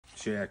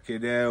Check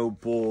it out,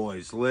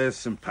 boys.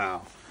 Listen,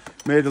 pal.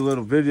 Made a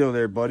little video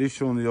there, buddy,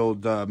 showing the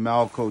old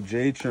Malco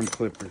J-trim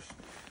clippers.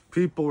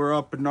 People were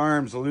up in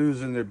arms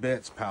losing their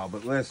bits, pal.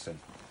 But listen,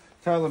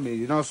 telling me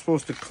you're not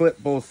supposed to clip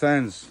both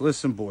ends.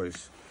 Listen,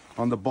 boys.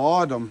 On the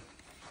bottom,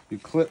 you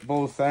clip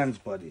both ends,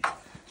 buddy.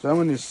 So then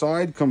when your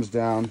side comes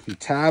down, you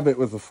tab it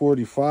with a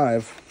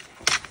 45.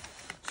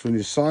 So when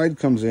your side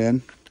comes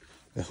in,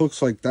 it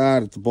hooks like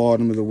that at the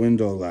bottom of the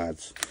window,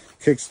 lads.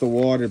 Kicks the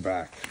water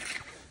back.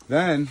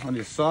 Then on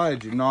your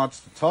side, you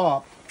notch the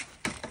top.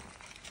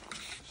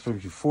 So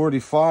you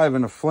 45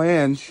 and a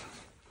flange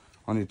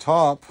on your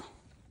top,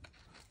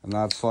 and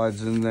that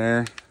slides in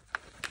there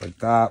like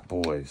that,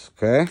 boys.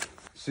 Okay.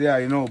 So yeah,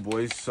 you know,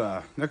 boys.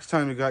 Next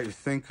time you got your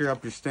thinker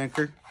up your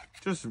stinker,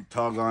 just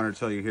tug on her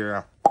till you hear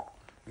her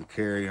and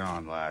carry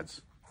on,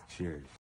 lads. Cheers.